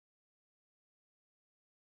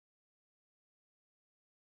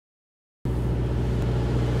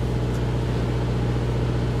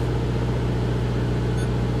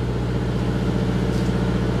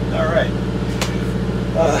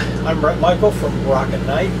Brett Michael from Rocket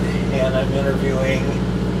Knight, and I'm interviewing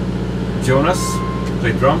Jonas,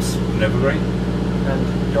 play drums in Evergrey.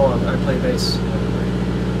 And Johan, I play bass in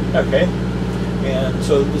Evergrey. Okay. And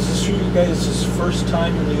so is this you guys' first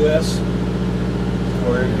time in the U.S.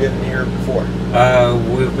 or have you been here before?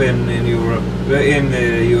 We've been in Europe, in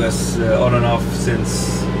the US on and off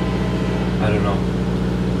since, I don't know.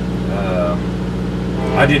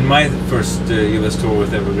 I did my first US tour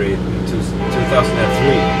with Evergrey in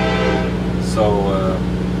 2003. So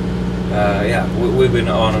yeah, we've been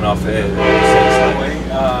on and off since that. Anyway,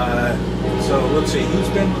 so let's see, who's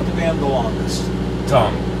been with the band the longest?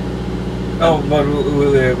 Tom. Oh, but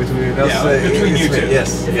between us, yeah, between you two.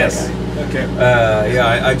 Yes, yes. Okay.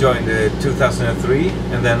 Yeah, I joined 2003,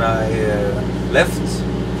 and then I left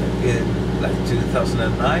in like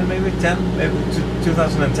 2009, maybe 10, maybe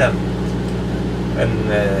 2010.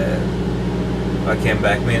 And I came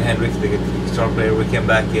back. Me and Henrik, the guitar player, we came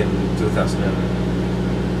back in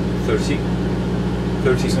 2013.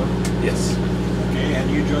 13. So? Yes. Okay, and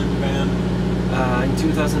you joined the band In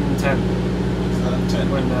 2010, 2010.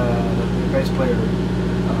 when the bass player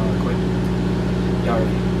quit,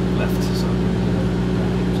 Yari left. So,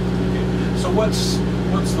 Okay. So what's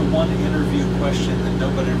the one interview question that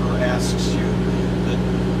nobody ever asks you that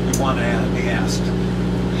you want to be asked?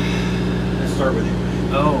 Let's start with you.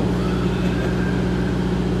 oh,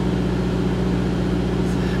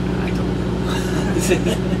 I don't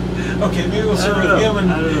know. Okay, maybe we'll start I with don't him. know.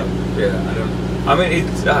 And I don't know. Yeah, I don't. I mean,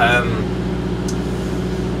 it's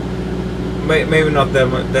maybe not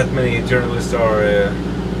that many journalists are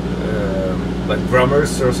like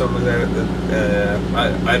drummers or something like that.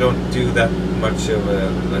 I don't do that much of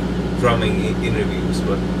like drumming interviews,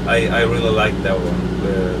 but I really like that one.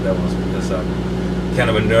 That one because I'm kind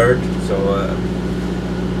of a nerd, so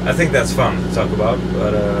I think that's fun to talk about.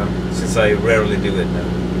 But since I rarely do it now,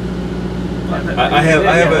 I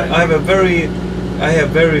have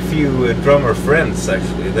very few drummer friends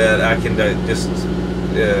actually that I can just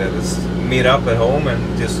meet up at home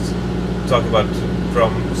and just talk about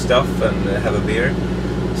drum stuff and have a beer.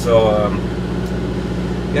 So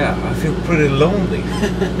yeah, I feel pretty lonely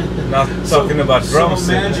not talking about drums.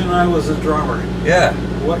 So imagine I was a drummer. Yeah.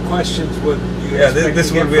 What questions would you Yeah, expect this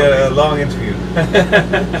to would get be from a me? long interview.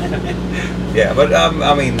 Yeah, but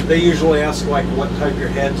I mean, They usually ask like, what type of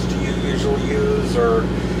heads do you usually use, or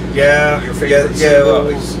yeah, your favorite well,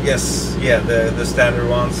 cymbals? yes, yeah, the standard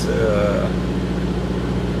ones.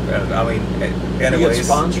 And I mean, Do you get anyways.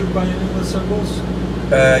 sponsored by any of the cymbals?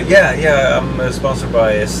 Yeah, I'm sponsored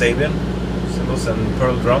by Sabian cymbals and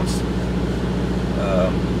Pearl drums.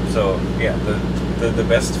 So yeah, the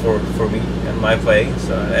best for me and my playing.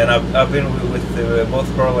 So, and I've been with both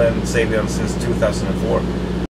Pearl and Sabian since 2004.